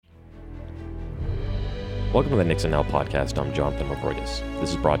Welcome to the Nixon Now podcast. I'm Jonathan Mavroidis.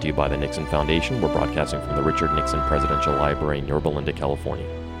 This is brought to you by the Nixon Foundation. We're broadcasting from the Richard Nixon Presidential Library in Yorba Linda, California.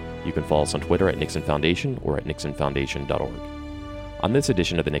 You can follow us on Twitter at Nixon Foundation or at nixonfoundation.org. On this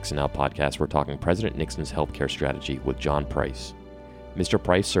edition of the Nixon Now podcast, we're talking President Nixon's healthcare strategy with John Price. Mr.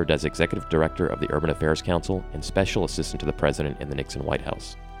 Price served as Executive Director of the Urban Affairs Council and Special Assistant to the President in the Nixon White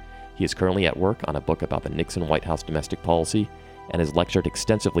House. He is currently at work on a book about the Nixon White House domestic policy and has lectured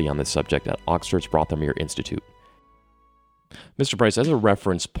extensively on this subject at Oxford's Rothermere Institute. Mr. Price, as a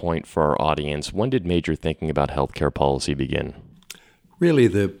reference point for our audience, when did major thinking about healthcare policy begin? Really,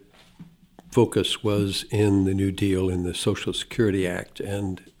 the focus was in the New Deal in the Social Security Act,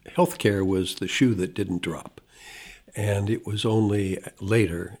 and healthcare was the shoe that didn't drop. And it was only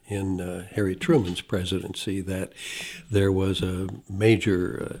later in Harry Truman's presidency that there was a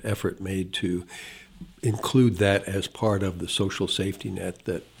major effort made to include that as part of the social safety net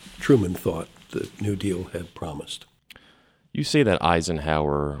that Truman thought the New Deal had promised. You say that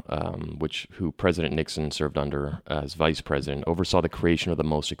Eisenhower, who President Nixon served under as vice president, oversaw the creation of the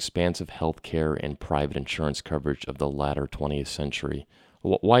most expansive health care and private insurance coverage of the latter 20th century.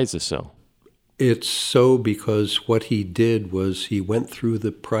 Why is this so? It's so because what he did was he went through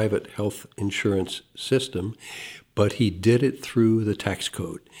the private health insurance system, but he did it through the tax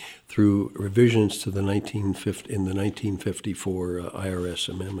code, through revisions to the 1954 IRS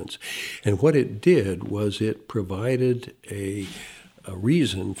amendments. And what it did was it provided a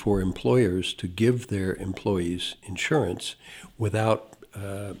reason for employers to give their employees insurance without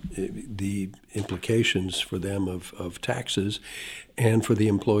the implications for them of taxes, and for the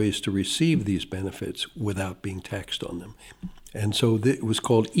employees to receive these benefits without being taxed on them. And so it was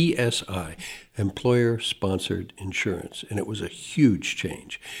called ESI, Employer-Sponsored Insurance, and it was a huge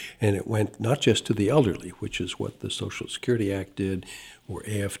change. And it went not just to the elderly, which is what the Social Security Act did, or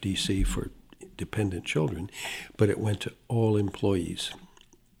AFDC for dependent children, but it went to all employees.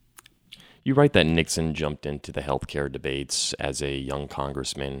 You write that Nixon jumped into the healthcare debates as a young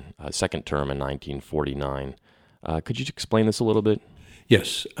congressman, second term in 1949. Could you explain this a little bit?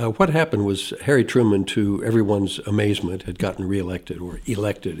 Yes. What happened was Harry Truman, to everyone's amazement, had gotten reelected or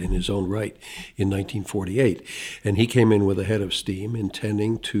elected in his own right in 1948. And he came in with a head of steam,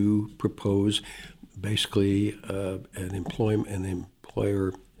 intending to propose basically an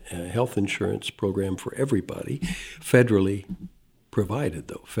employer health insurance program for everybody, federally provided,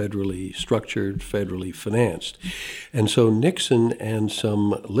 though, federally structured, federally financed. And so Nixon and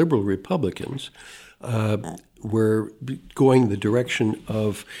some liberal Republicans were going the direction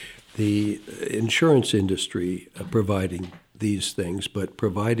of the insurance industry providing these things, but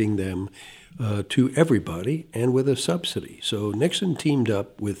providing them to everybody and with a subsidy. So Nixon teamed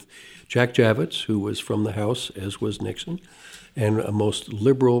up with Jack Javits, who was from the House, as was Nixon, and a most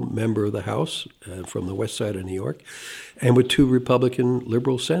liberal member of the House from the west side of New York, and with two Republican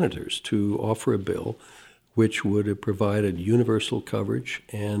liberal senators to offer a bill which would have provided universal coverage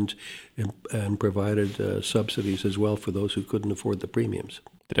and provided subsidies as well for those who couldn't afford the premiums.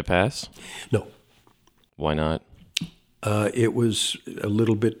 Did it pass? No. Why not? It was a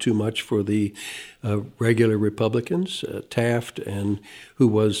little bit too much for the regular Republicans. Taft, and who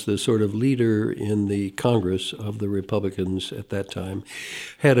was the sort of leader in the Congress of the Republicans at that time,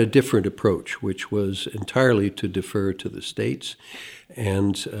 had a different approach, which was entirely to defer to the states.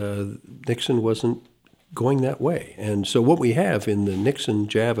 And Nixon wasn't going that way. And so what we have in the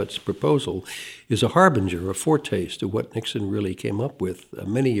Nixon-Javits proposal is a harbinger, a foretaste of what Nixon really came up with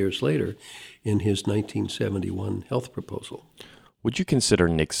many years later in his 1971 health proposal. Would you consider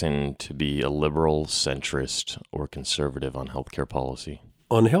Nixon to be a liberal, centrist, or conservative on healthcare policy?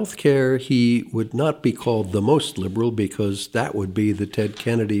 On healthcare, he would not be called the most liberal, because that would be the Ted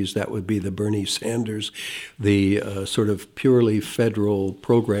Kennedys, that would be the Bernie Sanders, the sort of purely federal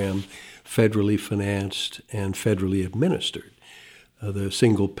program, federally financed and federally administered, the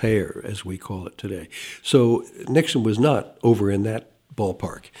single payer, as we call it today. So Nixon was not over in that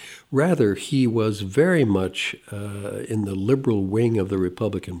ballpark. Rather, he was very much in the liberal wing of the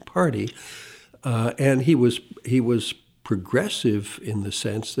Republican Party, and he was progressive in the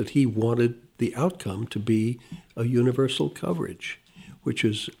sense that he wanted the outcome to be a universal coverage, which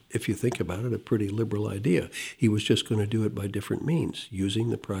is, if you think about it, a pretty liberal idea. He was just going to do it by different means, using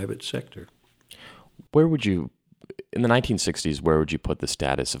the private sector. Where would you, in the 1960s, where would you put the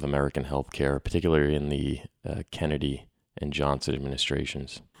status of American healthcare, particularly in the Kennedy and Johnson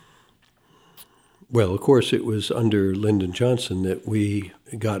administrations? Well, of course, it was under Lyndon Johnson that we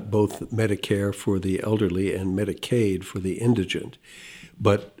got both Medicare for the elderly and Medicaid for the indigent.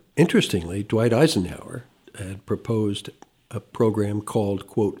 But interestingly, Dwight Eisenhower had proposed a program called,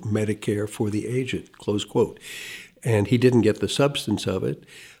 quote, Medicare for the aged, close quote. And he didn't get the substance of it,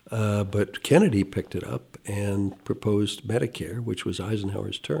 but Kennedy picked it up and proposed Medicare, which was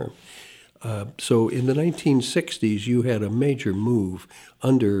Eisenhower's term. So in the 1960s, you had a major move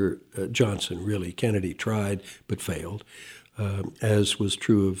under Johnson, really. Kennedy tried but failed, as was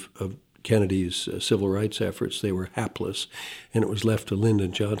true of Kennedy's civil rights efforts. They were hapless, and it was left to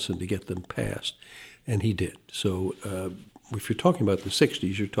Lyndon Johnson to get them passed, and he did. So if you're talking about the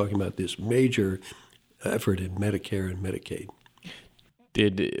 60s, you're talking about this major effort in Medicare and Medicaid.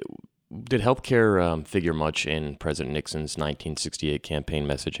 Did health care figure much in President Nixon's 1968 campaign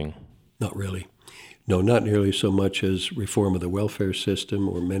messaging? Not really. No, not nearly so much as reform of the welfare system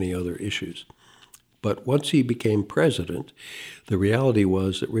or many other issues. But once he became president, the reality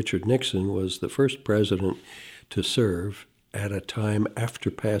was that Richard Nixon was the first president to serve at a time after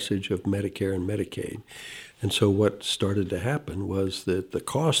passage of Medicare and Medicaid. And so what started to happen was that the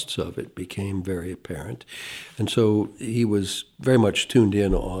costs of it became very apparent. And so he was very much tuned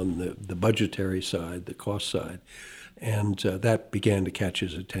in on the budgetary side, the cost side, and that began to catch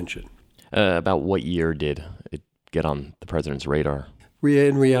his attention. About what year did it get on the president's radar?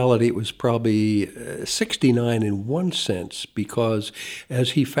 In reality, it was probably 69 in one sense, because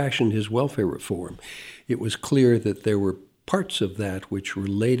as he fashioned his welfare reform, it was clear that there were parts of that which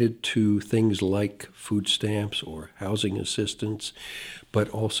related to things like food stamps or housing assistance, but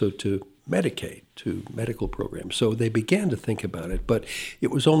also to Medicaid, to medical programs. So they began to think about it, but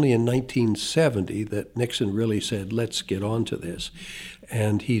it was only in 1970 that Nixon really said, let's get on to this.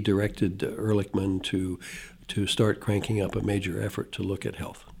 And he directed Ehrlichman to start cranking up a major effort to look at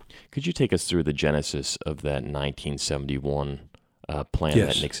health. Could you take us through the genesis of that 1971 plan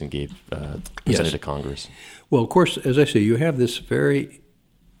that Nixon presented to Congress? Well, of course, as I say, you have this very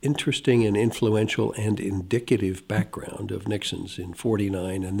interesting and influential and indicative background of Nixon's in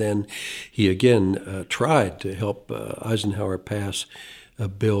 49, and then he again tried to help Eisenhower pass a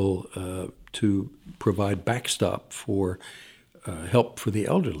bill to provide backstop for help for the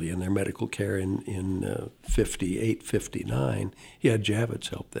elderly in their medical care in 58, 59. He had Javits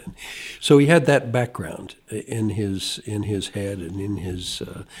help then. So he had that background in his head and in his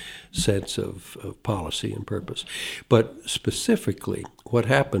sense of policy and purpose. But specifically, what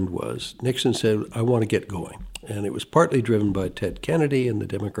happened was Nixon said, I want to get going. And it was partly driven by Ted Kennedy and the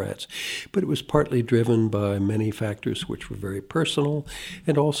Democrats, but it was partly driven by many factors which were very personal,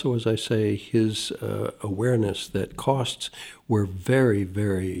 and also, as I say, his awareness that costs were very,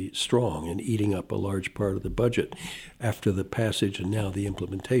 very strong in eating up a large part of the budget after the passage and now the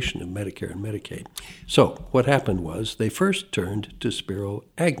implementation of Medicare and Medicaid. So what happened was they first turned to Spiro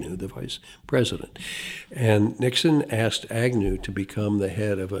Agnew, the vice president, and Nixon asked Agnew to become the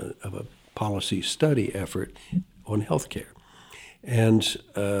head of a policy study effort on health care. And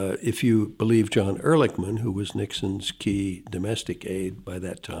if you believe John Ehrlichman, who was Nixon's key domestic aide by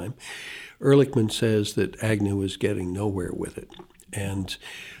that time, Ehrlichman says that Agnew was getting nowhere with it. And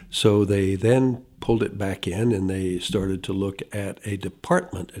so they then pulled it back in and they started to look at a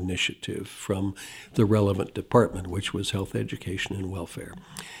department initiative from the relevant department, which was Health, Education, and Welfare.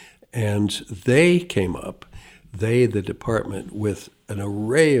 And they came up, the department, with an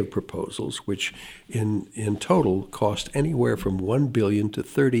array of proposals, which in total cost anywhere from $1 billion to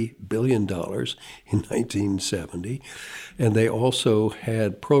 $30 billion in 1970. And they also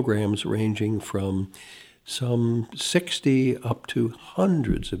had programs ranging from some 60 up to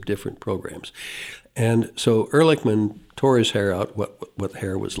hundreds of different programs. And so Ehrlichman tore his hair out, what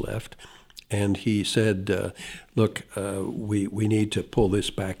hair was left, and he said, look, we need to pull this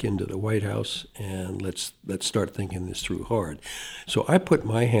back into the White House, and let's start thinking this through hard. So I put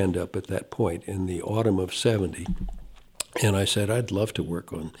my hand up at that point in the autumn of 70, and I said, I'd love to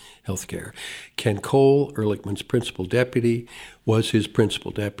work on health care. Ken Cole, Ehrlichman's principal deputy, was his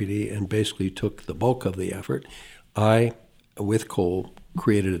principal deputy and basically took the bulk of the effort. I, with Cole,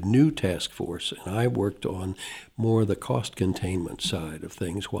 created a new task force, and I worked on more the cost containment side of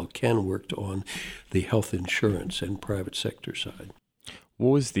things, while Ken worked on the health insurance and private sector side.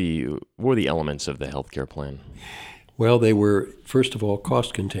 What were the elements of the healthcare plan? Well, they were, first of all,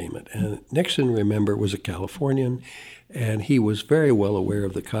 cost containment. And Nixon, remember, was a Californian, and he was very well aware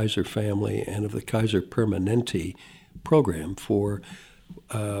of the Kaiser family and of the Kaiser Permanente program for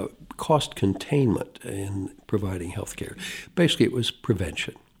cost containment in providing health care. Basically, it was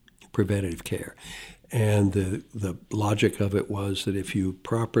preventative care. And the logic of it was that if you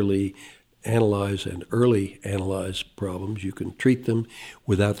properly analyze and early analyze problems. You can treat them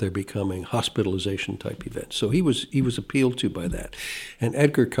without there becoming hospitalization type events. So he was appealed to by that. And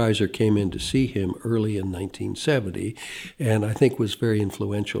Edgar Kaiser came in to see him early in 1970, and I think was very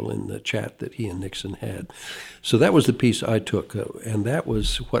influential in the chat that he and Nixon had. So that was the piece I took, and that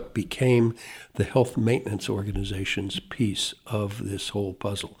was what became the Health Maintenance Organization's piece of this whole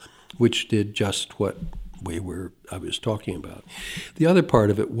puzzle, which did just what I was talking about. The other part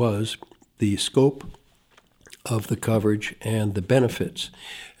of it was the scope of the coverage and the benefits.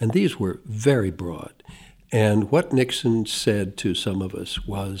 And these were very broad. And what Nixon said to some of us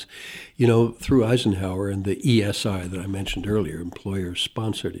was, through Eisenhower and the ESI that I mentioned earlier,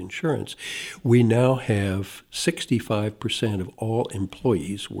 employer-sponsored insurance, we now have 65% of all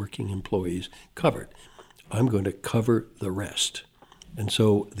working employees, covered. I'm going to cover the rest. And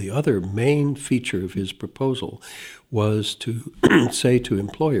so the other main feature of his proposal was to say to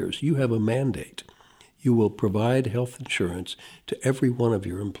employers, you have a mandate. You will provide health insurance to every one of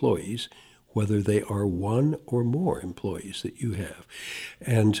your employees, whether they are one or more employees that you have.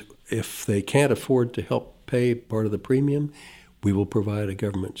 And if they can't afford to help pay part of the premium, we will provide a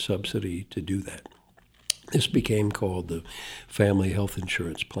government subsidy to do that. This became called the Family Health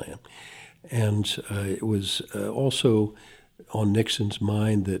Insurance Plan. And it was also on Nixon's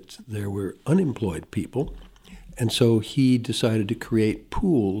mind that there were unemployed people, and so he decided to create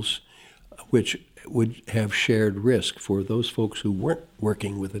pools which would have shared risk for those folks who weren't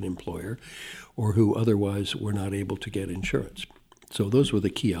working with an employer or who otherwise were not able to get insurance. So those were the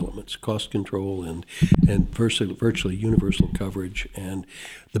key elements: cost control and virtually universal coverage, and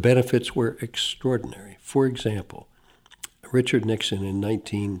the benefits were extraordinary. For example, Richard Nixon in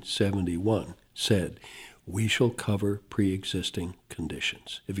 1971 said, "We shall cover pre-existing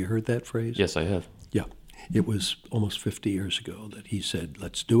conditions." Have you heard that phrase? Yes, I have. Yeah. It was almost 50 years ago that he said,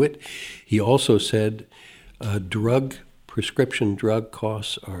 let's do it. He also said, prescription drug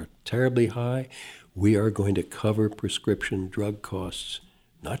costs are terribly high. We are going to cover prescription drug costs,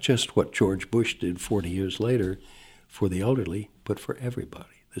 not just what George Bush did 40 years later for the elderly, but for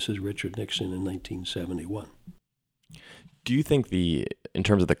everybody. This is Richard Nixon in 1971. Do you think in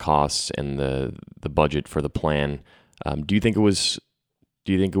terms of the costs and the budget for the plan, do you think it was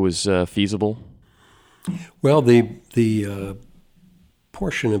feasible? Well, the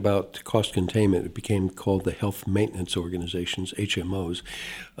portion about cost containment, it became called the Health Maintenance Organizations, HMOs.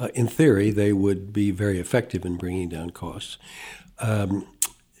 In theory, they would be very effective in bringing down costs.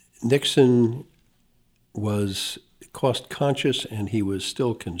 Nixon was cost conscious, and he was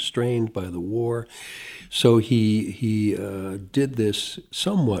still constrained by the war. So he did this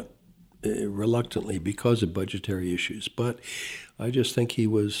somewhat reluctantly because of budgetary issues. But I just think he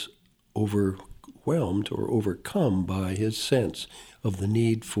was overwhelmed or overcome by his sense of the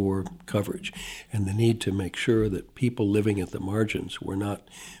need for coverage and the need to make sure that people living at the margins were not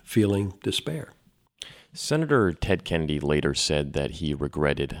feeling despair. Senator Ted Kennedy later said that he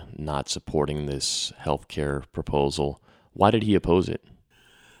regretted not supporting this health care proposal. Why did he oppose it?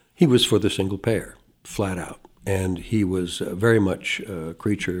 He was for the single payer, flat out. And he was very much a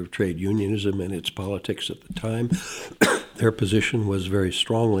creature of trade unionism and its politics at the time. Their position was very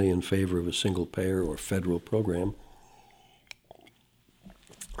strongly in favor of a single payer or federal program.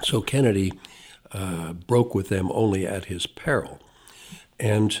 So Kennedy broke with them only at his peril.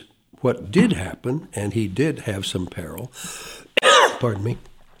 And what did happen, and he did have some peril, pardon me,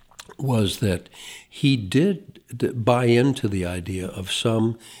 was that he did buy into the idea of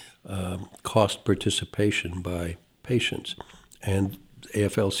some cost participation by patients. And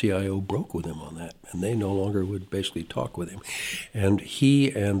AFL-CIO broke with him on that, and they no longer would basically talk with him. And he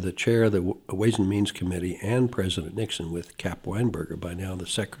and the chair of the Ways and Means Committee and President Nixon, with Cap Weinberger, by now the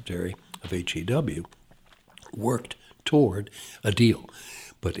secretary of HEW, worked toward a deal.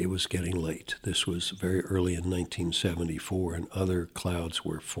 But it was getting late. This was very early in 1974, and other clouds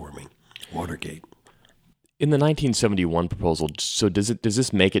were forming. Watergate. In the 1971 proposal, so does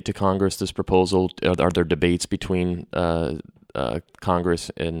this make it to Congress, this proposal? Are there debates between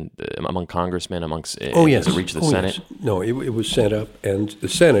Congress and among congressmen? Does it reach the Senate? Yes. No, it was sent up, and the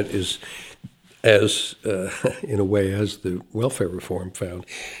Senate is, as in a way, as the welfare reform found,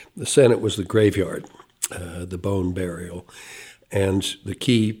 the Senate was the graveyard, the bone burial. And the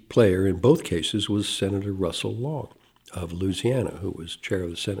key player in both cases was Senator Russell Long of Louisiana, who was chair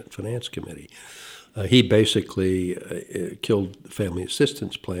of the Senate Finance Committee. He basically killed the Family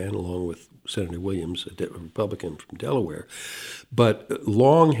Assistance Plan along with Senator Williams, a Republican from Delaware. But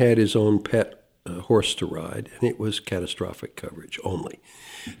Long had his own pet horse to ride, and it was catastrophic coverage only.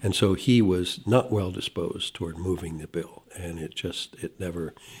 And so he was not well disposed toward moving the bill, and it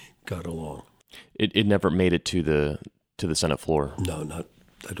never got along. It never made it to the Senate floor. No,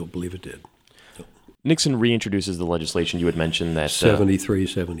 I don't believe it did. No. Nixon reintroduces the legislation. You had mentioned that 73,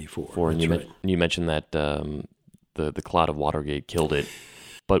 74. And you mentioned that the cloud of Watergate killed it.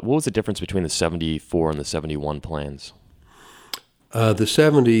 But what was the difference between the 74 and the 71 plans? The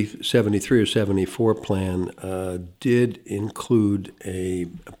 73 or 74 plan did include a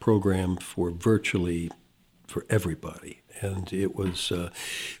program for everybody, and it was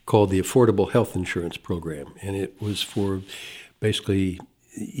called the Affordable Health Insurance Program, and it was for basically,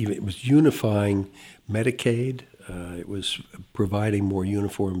 it was unifying Medicaid. It was providing more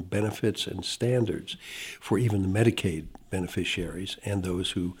uniform benefits and standards for even the Medicaid beneficiaries and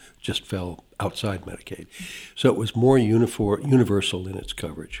those who just fell outside Medicaid. So it was more universal in its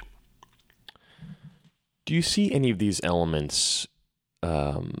coverage. Do you see any of these elements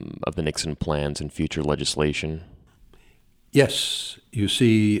of the Nixon plans in future legislation? Yes, you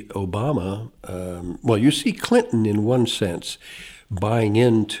see Obama, you see Clinton in one sense buying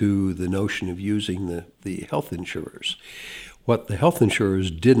into the notion of using the health insurers. What the health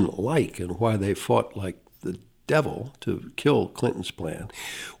insurers didn't like and why they fought like the devil to kill Clinton's plan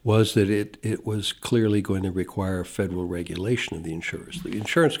was that it was clearly going to require federal regulation of the insurers. The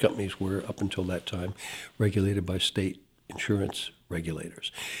insurance companies were, up until that time, regulated by state insurance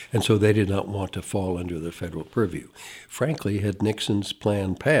regulators. And so they did not want to fall under the federal purview. Frankly, had Nixon's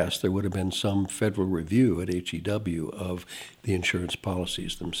plan passed, there would have been some federal review at HEW of the insurance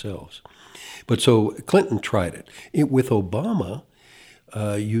policies themselves. But so Clinton tried it. With Obama,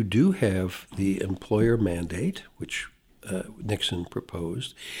 you do have the employer mandate, which Nixon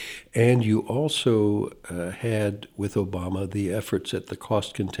proposed, and you also had with Obama the efforts at the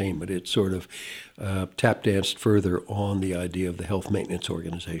cost containment. It sort of tap danced further on the idea of the health maintenance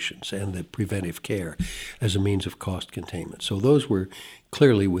organizations and the preventive care as a means of cost containment. So those were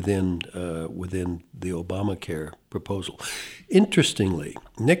clearly within the Obamacare proposal. Interestingly,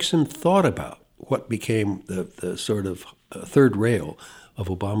 Nixon thought about what became the sort of third rail of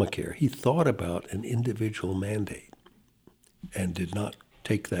Obamacare. He thought about an individual mandate and did not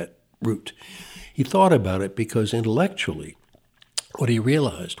take that route. He thought about it because intellectually, what he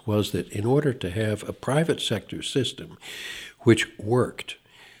realized was that in order to have a private sector system which worked,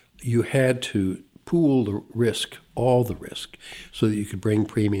 you had to pool the risk, all the risk, so that you could bring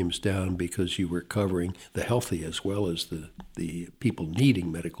premiums down because you were covering the healthy as well as the people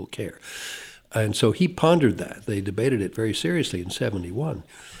needing medical care. And so he pondered that. They debated it very seriously in 71,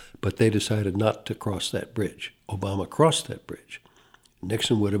 but they decided not to cross that bridge. Obama crossed that bridge.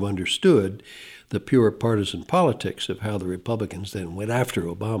 Nixon would have understood the pure partisan politics of how the Republicans then went after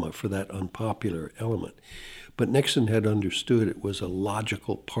Obama for that unpopular element. But Nixon had understood it was a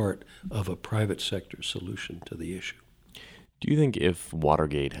logical part of a private sector solution to the issue. Do you think if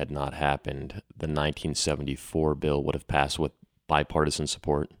Watergate had not happened, the 1974 bill would have passed with bipartisan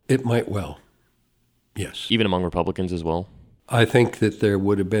support? It might well, yes. Even among Republicans as well? I think that there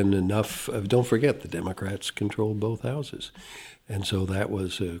would have been enough. Don't forget, the Democrats controlled both houses. And so that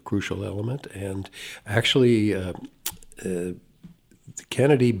was a crucial element. And actually,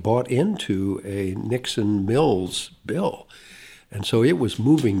 Kennedy bought into a Nixon-Mills bill. And so it was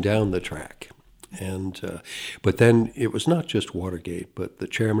moving down the track. And but then it was not just Watergate, but the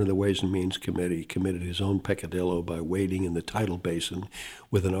chairman of the Ways and Means Committee committed his own peccadillo by wading in the tidal basin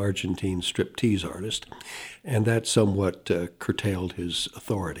with an Argentine striptease artist, and that somewhat curtailed his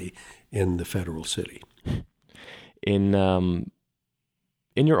authority in the federal city. In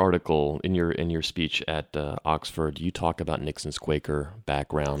your article, in your speech at Oxford, you talk about Nixon's Quaker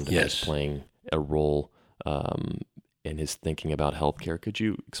background as playing a role in his thinking about healthcare. Could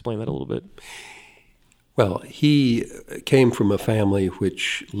you explain that a little bit? Well, he came from a family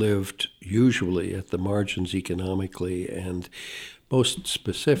which lived usually at the margins economically, and most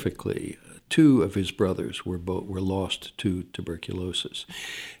specifically, two of his brothers were lost to tuberculosis.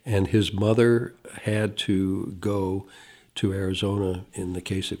 And his mother had to go to Arizona, in the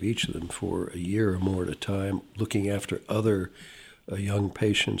case of each of them, for a year or more at a time, looking after other young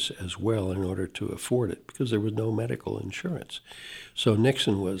patients as well in order to afford it, because there was no medical insurance. So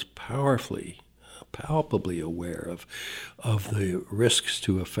Nixon was palpably aware of the risks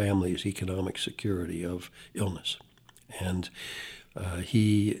to a family's economic security of illness. And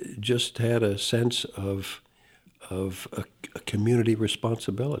he just had a sense of a community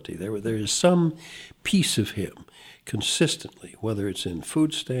responsibility. There is some piece of him consistently, whether it's in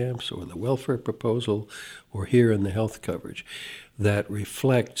food stamps or the welfare proposal or here in the health coverage, that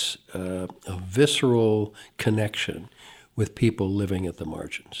reflects a visceral connection with people living at the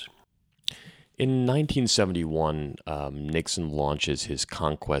margins. In 1971, Nixon launches his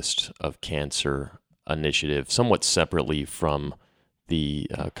Conquest of Cancer initiative, somewhat separately from the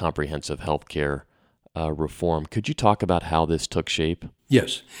comprehensive health care reform. Could you talk about how this took shape?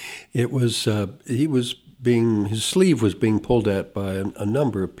 Yes, it was. His sleeve was being pulled at by a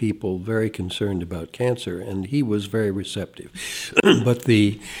number of people very concerned about cancer, and he was very receptive. But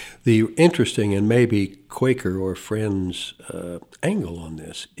the interesting and maybe Quaker or Friends angle on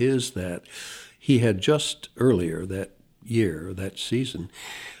this is that he had just earlier that year, that season,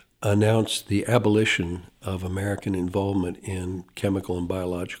 announced the abolition of American involvement in chemical and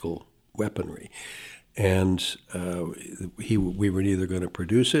biological weaponry. And we were neither going to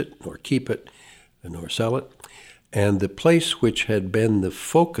produce it nor keep it nor sell it. And the place which had been the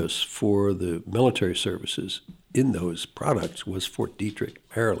focus for the military services in those products was Fort Detrick,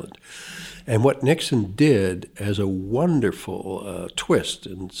 Maryland. And what Nixon did as a wonderful twist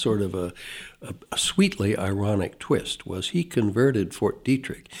and sort of a sweetly ironic twist was he converted Fort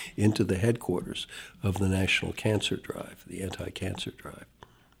Detrick into the headquarters of the National Cancer Drive, the anti-cancer drive.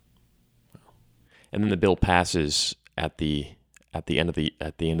 And then the bill passes at the end of the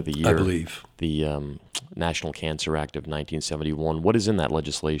year, I believe. The National Cancer Act of 1971. What is in that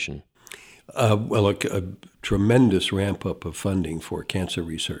legislation? A tremendous ramp-up of funding for cancer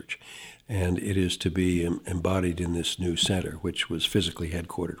research, and it is to be embodied in this new center, which was physically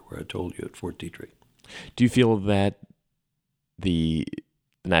headquartered, where I told you, at Fort Detrick. Do you feel that the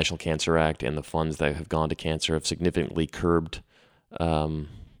National Cancer Act and the funds that have gone to cancer have significantly curbed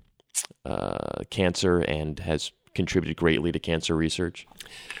cancer and has contributed greatly to cancer research?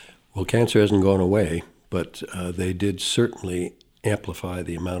 Well, cancer hasn't gone away, but they did certainly amplify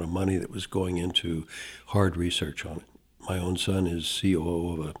the amount of money that was going into hard research on it. My own son is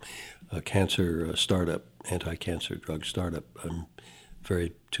COO of a cancer startup, anti-cancer drug startup. I'm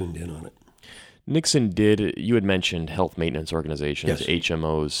very tuned in on it. Nixon you had mentioned health maintenance organizations, yes.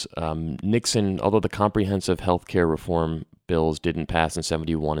 HMOs. Nixon, although the comprehensive health care reform bills didn't pass in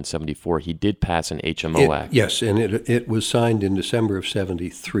 71 and 74, he did pass an HMO Act. Yes, and it was signed in December of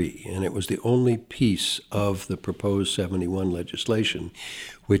 73, and it was the only piece of the proposed 71 legislation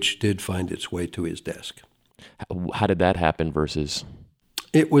which did find its way to his desk. How did that happen versus?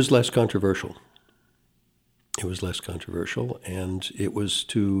 It was less controversial. And it was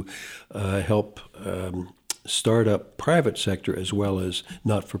to help start up private sector as well as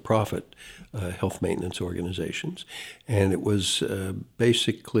not-for-profit health maintenance organizations. And it was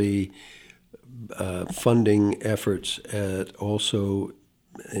basically funding efforts at also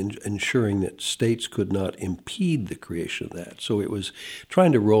ensuring that states could not impede the creation of that. So it was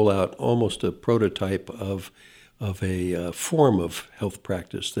trying to roll out almost a prototype of a form of health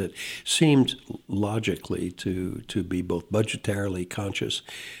practice that seemed logically to be both budgetarily conscious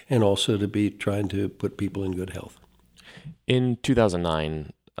and also to be trying to put people in good health. In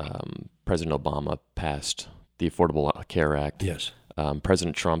 2009, President Obama passed the Affordable Care Act. Yes.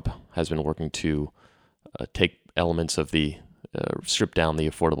 President Trump has been working to take elements of strip down the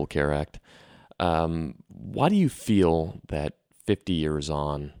Affordable Care Act. Why do you feel that 50 years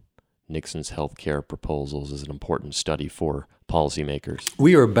on, Nixon's health care proposals is an important study for policymakers?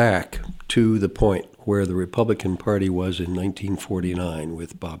 We are back to the point where the Republican Party was in 1949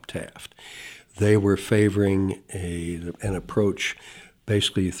 with Bob Taft. They were favoring an approach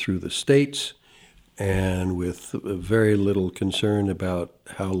basically through the states and with very little concern about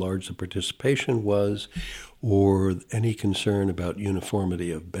how large the participation was or any concern about uniformity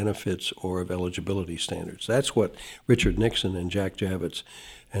of benefits or of eligibility standards. That's what Richard Nixon and Jack Javits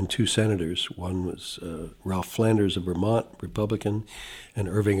and two senators, one was Ralph Flanders of Vermont, Republican, and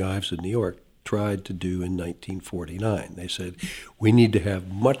Irving Ives of New York, tried to do in 1949. They said, we need to have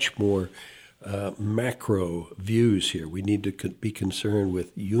much more macro views here. We need to be concerned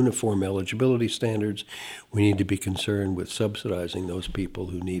with uniform eligibility standards. We need to be concerned with subsidizing those people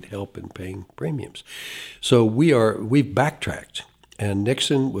who need help in paying premiums. So we've backtracked, and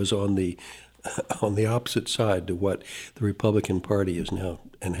Nixon was on the opposite side to what the Republican Party is now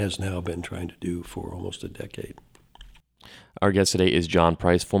and has now been trying to do for almost a decade. Our guest today is John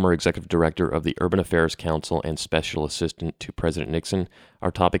Price, former executive director of the Urban Affairs Council and special assistant to President Nixon.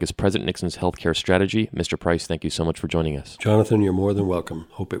 Our topic is President Nixon's healthcare strategy. Mr. Price, thank you so much for joining us. Jonathan, you're more than welcome.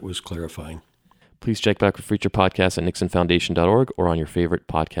 Hope it was clarifying. Please check back for future podcasts at nixonfoundation.org or on your favorite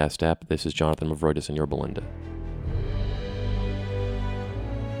podcast app. This is Jonathan Mavroidis in Yorba Linda.